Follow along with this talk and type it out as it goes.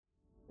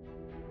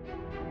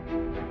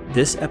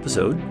This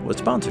episode was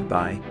sponsored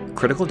by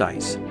Critical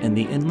Dice and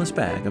the Endless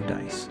Bag of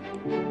Dice.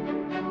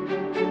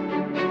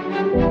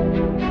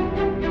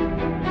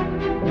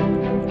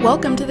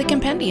 Welcome to the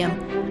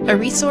Compendium, a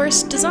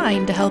resource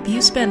designed to help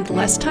you spend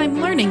less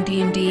time learning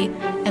D&D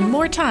and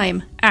more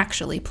time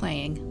actually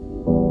playing.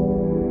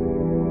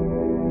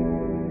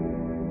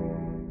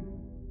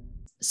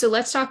 So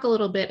let's talk a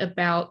little bit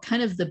about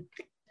kind of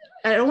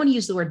I don't want to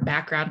use the word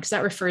background because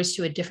that refers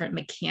to a different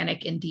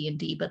mechanic in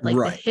D&D, but like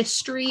the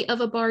history of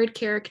a bard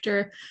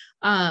character.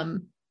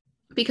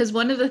 Because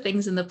one of the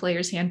things in the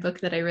player's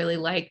handbook that I really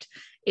liked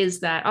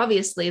is that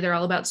obviously they're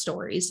all about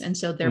stories. And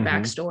so their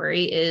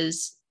backstory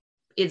is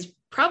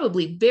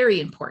probably very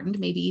important,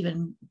 maybe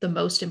even the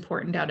most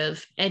important out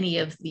of any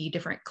of the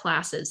different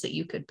classes that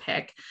you could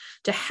pick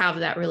to have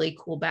that really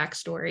cool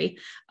backstory.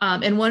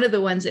 And one of the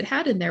ones it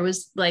had in there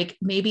was like,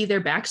 maybe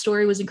their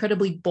backstory was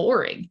incredibly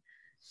boring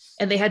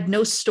and they had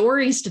no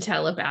stories to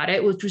tell about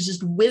it, which was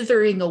just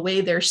withering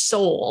away their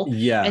soul.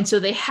 Yeah. And so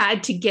they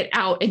had to get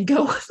out and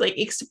go like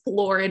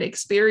explore and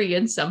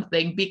experience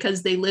something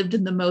because they lived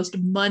in the most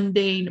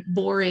mundane,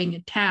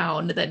 boring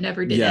town that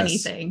never did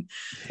anything,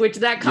 which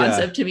that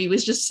concept to me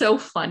was just so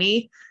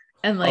funny.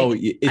 And like,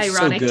 it's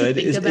ironic so good.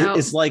 to think about.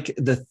 It's like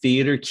the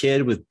theater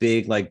kid with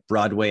big like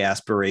Broadway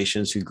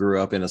aspirations who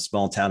grew up in a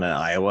small town in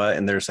Iowa,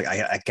 and they're just like,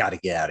 I gotta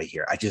get out of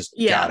here. I just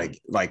gotta,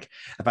 like,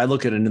 if I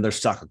look at another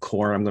stalk of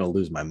corn, I'm gonna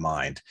lose my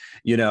mind,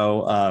 you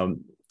know.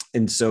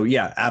 And so,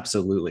 yeah,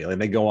 absolutely. Like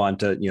they go on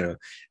to,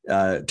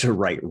 to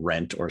write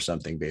Rent or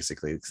something,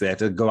 basically. So they have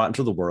to go out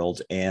into the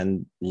world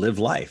and live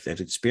life. They have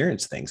to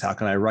experience things. How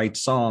can I write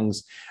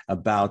songs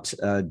about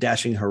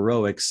dashing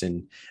heroics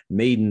and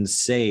maidens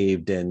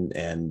saved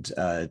and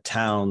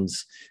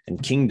towns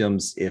and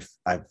kingdoms if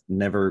I've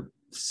never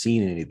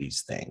seen any of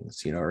these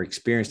things, or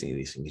experienced any of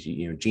these things?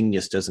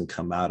 Genius doesn't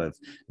come out of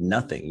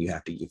nothing. You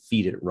have to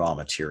feed it raw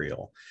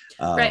material.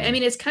 Right. I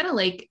mean, it's kind of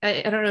like,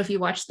 I don't know if you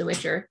watched The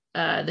Witcher,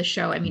 the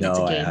show. I mean, it's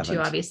a game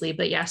too, obviously,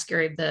 but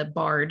Jaskier the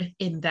bard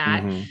in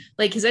that,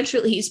 like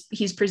essentially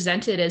he's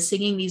presented as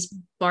singing these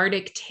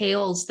bardic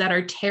tales that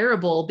are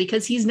terrible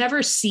because he's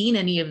never seen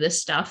any of this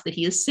stuff that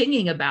he is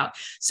singing about.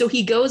 So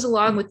he goes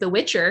along with The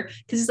Witcher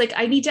because he's like,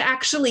 I need to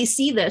actually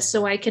see this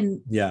so I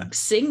can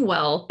sing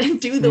well and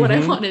do what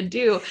I want to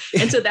do.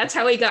 And so that's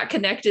how he got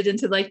connected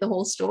into like the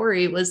whole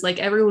story, was like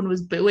everyone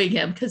was booing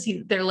him because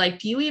they're like,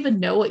 do you even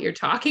know what you're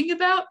talking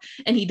about?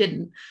 And he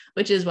didn't,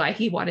 which is why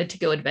he wanted to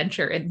go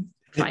adventure and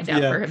find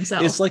out for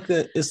himself. It's like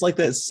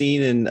that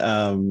scene in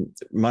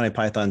Monty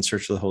Python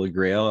Search for the Holy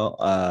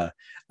Grail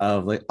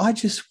of like, I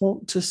just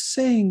want to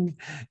sing,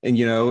 and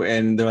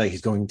and they're like, he's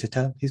going to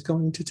tell.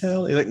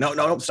 You're like,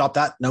 no, stop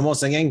that, no more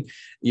singing.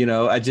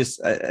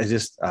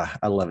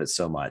 I love it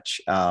so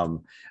much.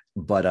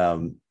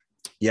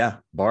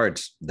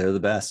 Bards, they're the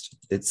best.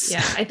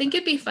 I think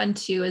it'd be fun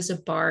too as a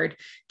bard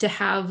to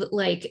have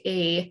like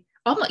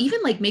almost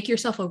even like make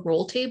yourself a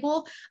roll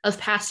table of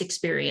past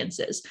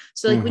experiences.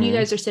 So like when you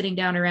guys are sitting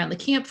down around the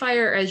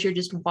campfire, as you're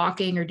just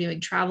walking or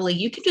doing traveling,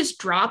 you can just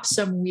drop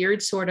some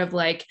weird sort of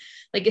like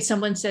if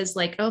someone says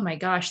like, oh my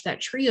gosh, that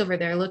tree over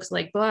there looks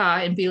like blah,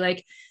 and be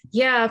like,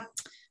 yeah,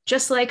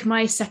 just like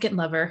my second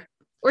lover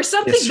or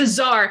something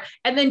bizarre.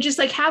 And then just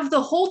like have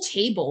the whole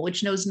table,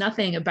 which knows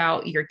nothing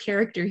about your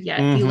character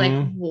yet, be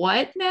like,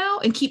 what now?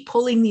 And keep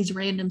pulling these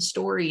random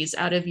stories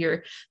out of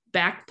your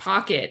back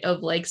pocket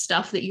of like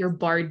stuff that your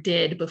bard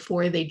did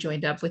before they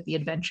joined up with the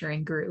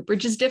adventuring group, or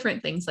just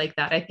different things like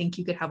that. I think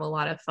you could have a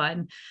lot of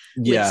fun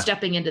with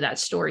stepping into that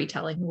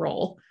storytelling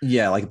role.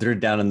 Yeah, like they're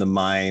down in the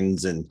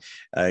mines and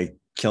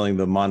killing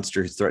the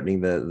monster who's threatening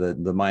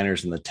the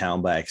miners in the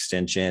town by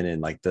extension,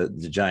 and like the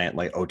giant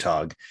like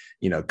Otog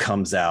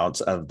comes out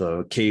of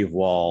the cave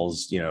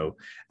walls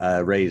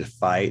ready to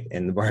fight,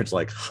 and the bard's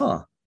like,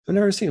 I've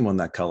never seen one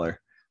that color,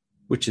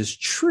 which is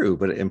true,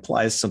 but it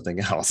implies something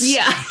else.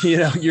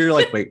 You're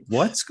like, wait,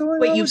 what's going on?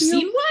 Wait, you've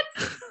seen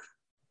what?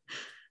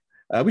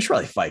 We should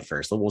probably fight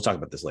first. We'll talk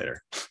about this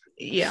later.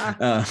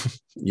 So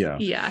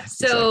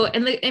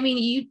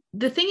exactly.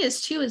 The thing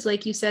is too, is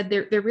like you said,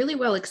 they're really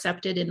well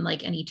accepted in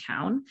like any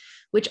town,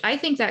 which I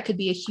think that could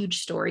be a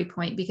huge story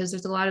point, because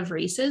there's a lot of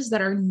races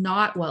that are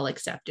not well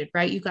accepted,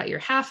 right? You've got your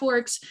half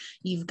orcs,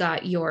 you've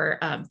got your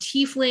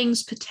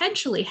tieflings,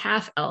 potentially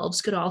half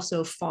elves could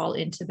also fall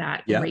into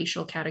that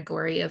racial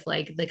category of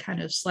like the kind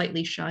of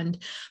slightly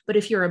shunned. But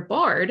if you're a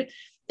bard,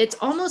 it's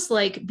almost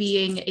like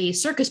being a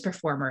circus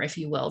performer, if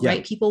you will,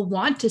 right? People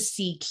want to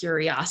see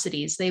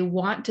curiosities. They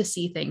want to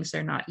see things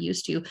they're not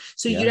used to.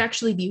 So you'd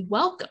actually be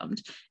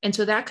welcomed. And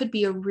so that could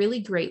be a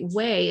really great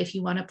way if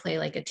you want to play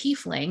like a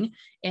tiefling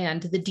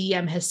and the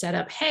DM has set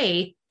up,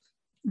 hey,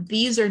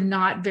 these are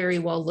not very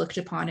well looked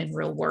upon in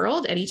real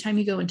world. Anytime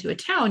you go into a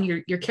town,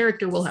 your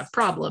character will have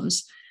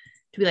problems,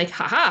 to be like,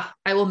 haha,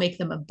 I will make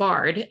them a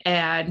bard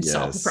and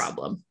solve the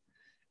problem.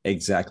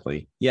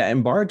 Exactly. Yeah.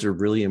 And bards are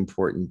really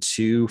important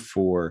too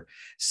for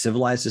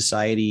civilized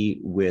society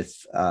with,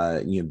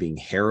 being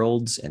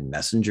heralds and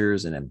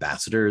messengers and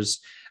ambassadors.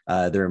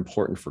 They're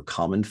important for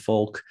common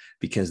folk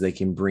because they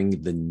can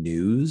bring the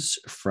news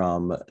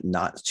from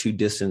not too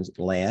distant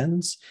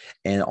lands,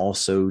 and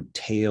also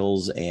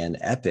tales and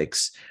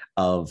epics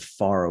of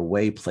far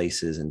away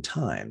places and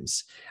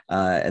times.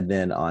 And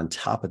then on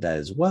top of that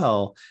as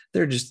well,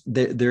 they're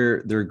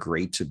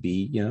great to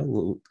be,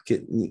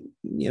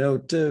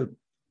 to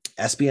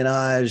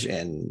espionage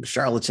and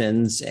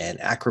charlatans and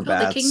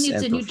acrobats. The king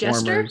needs and a new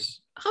jester.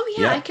 Oh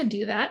yeah, I can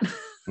do that.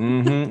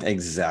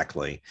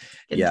 Exactly.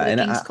 Yeah, and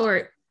King's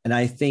Court. And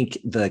I think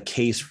the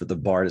case for the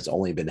bard has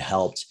only been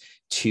helped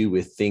too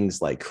with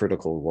things like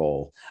Critical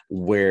Role,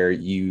 where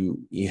you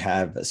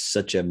have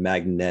such a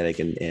magnetic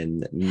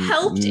and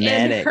helped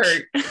manic. And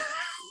hurt.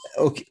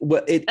 Okay,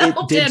 well, it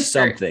did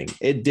something.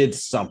 It did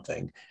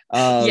something.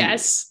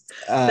 Yes,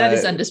 that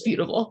is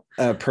undisputable.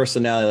 A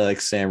personality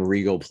like Sam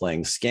Riegel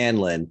playing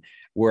Scanlan,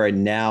 where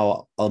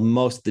now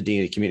most of the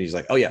D&D community is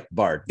like, oh yeah,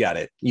 bard, got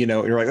it.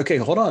 You're like, okay,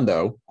 hold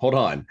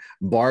on.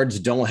 Bards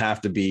don't have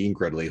to be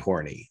incredibly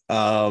horny,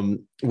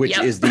 which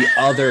is the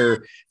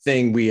other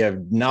thing we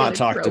have not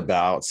talked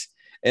about.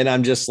 And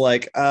I'm just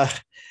like,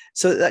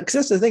 so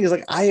that's the thing, is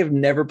like, I have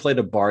never played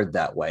a bard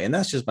that way. And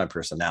that's just my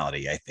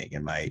personality, I think,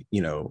 and my,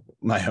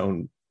 my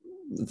own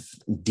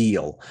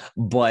deal.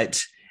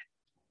 But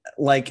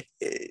like,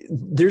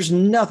 there's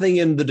nothing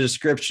in the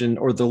description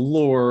or the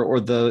lore or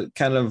the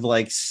kind of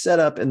like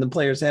setup in the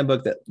player's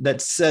handbook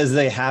that says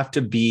they have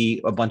to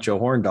be a bunch of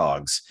horn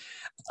dogs.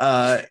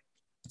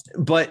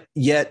 But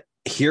yet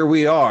here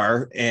we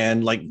are,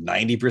 and like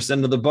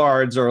 90% of the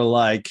bards are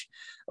like,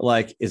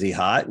 is he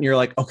hot? And you're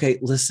like, okay,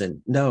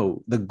 listen,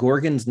 no, the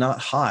Gorgon's not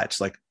hot.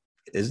 It's like,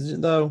 isn't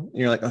it though? And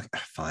you're like, okay,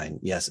 fine.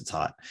 Yes, it's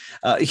hot.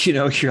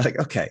 You're like,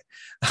 okay,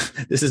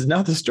 this is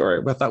not the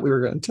story I thought we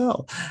were going to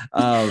tell.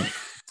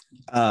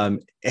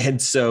 And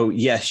so,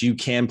 yes, you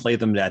can play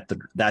them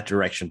that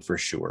direction for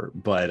sure.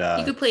 But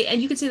you could play,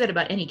 and you could say that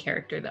about any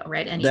character though,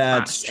 right? Any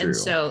that's class. True. And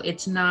so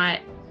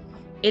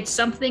it's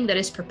something that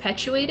is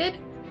perpetuated,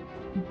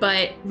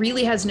 but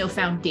really has no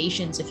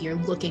foundations if you're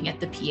looking at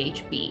the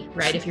PHB,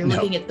 right? If you're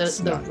looking at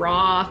the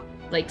raw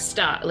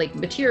stuff,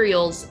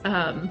 materials,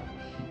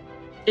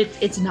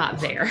 it's not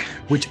there.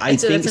 Which I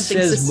think that's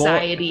something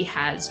society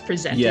has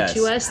presented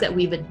to us that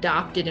we've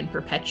adopted and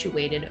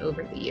perpetuated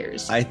over the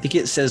years. I think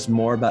it says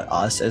more about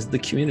us as the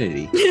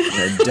community than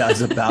it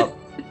does about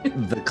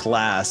the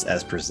class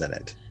as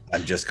presented.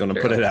 I'm just going to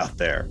put it out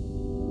there.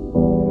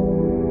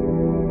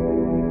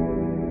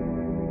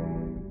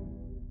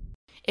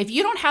 If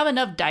you don't have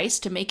enough dice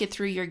to make it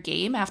through your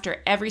game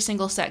after every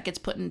single set gets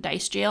put in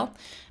dice jail,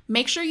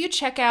 make sure you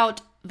check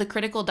out the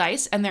Critical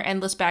Dice and their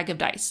endless bag of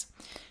dice.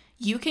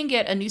 You can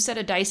get a new set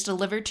of dice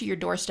delivered to your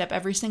doorstep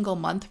every single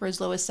month for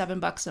as low as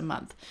 $7 a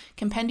month.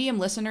 Compendium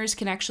listeners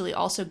can actually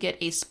also get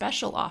a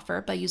special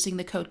offer by using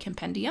the code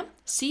Compendium,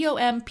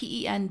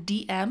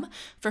 COMPENDM,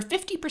 for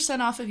 50%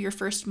 off of your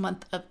first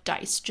month of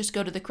dice. Just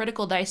go to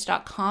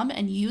thecriticaldice.com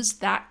and use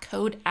that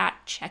code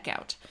at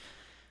checkout.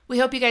 We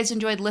hope you guys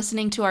enjoyed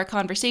listening to our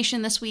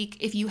conversation this week.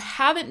 If you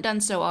haven't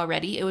done so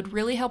already, it would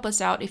really help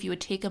us out if you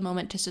would take a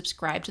moment to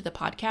subscribe to the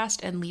podcast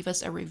and leave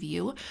us a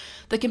review.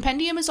 The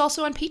Compendium is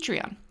also on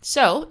Patreon.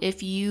 So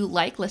if you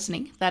like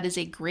listening, that is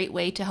a great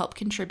way to help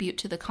contribute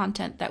to the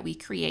content that we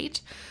create.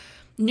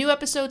 New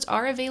episodes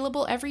are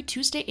available every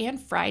Tuesday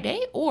and Friday,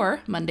 or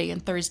Monday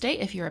and Thursday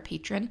if you're a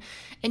patron.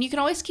 And you can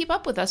always keep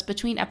up with us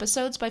between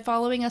episodes by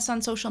following us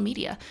on social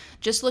media.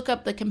 Just look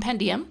up the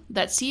Compendium,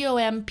 that's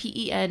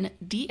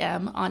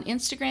COMPENDM, on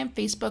Instagram,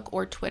 Facebook,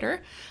 or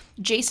Twitter.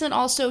 Jason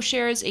also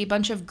shares a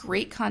bunch of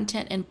great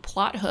content and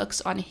plot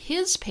hooks on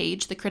his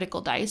page, The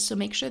Critical Dice, so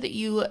make sure that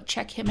you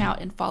check him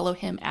out and follow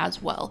him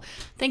as well.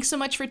 Thanks so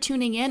much for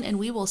tuning in, and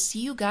we will see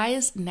you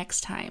guys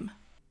next time.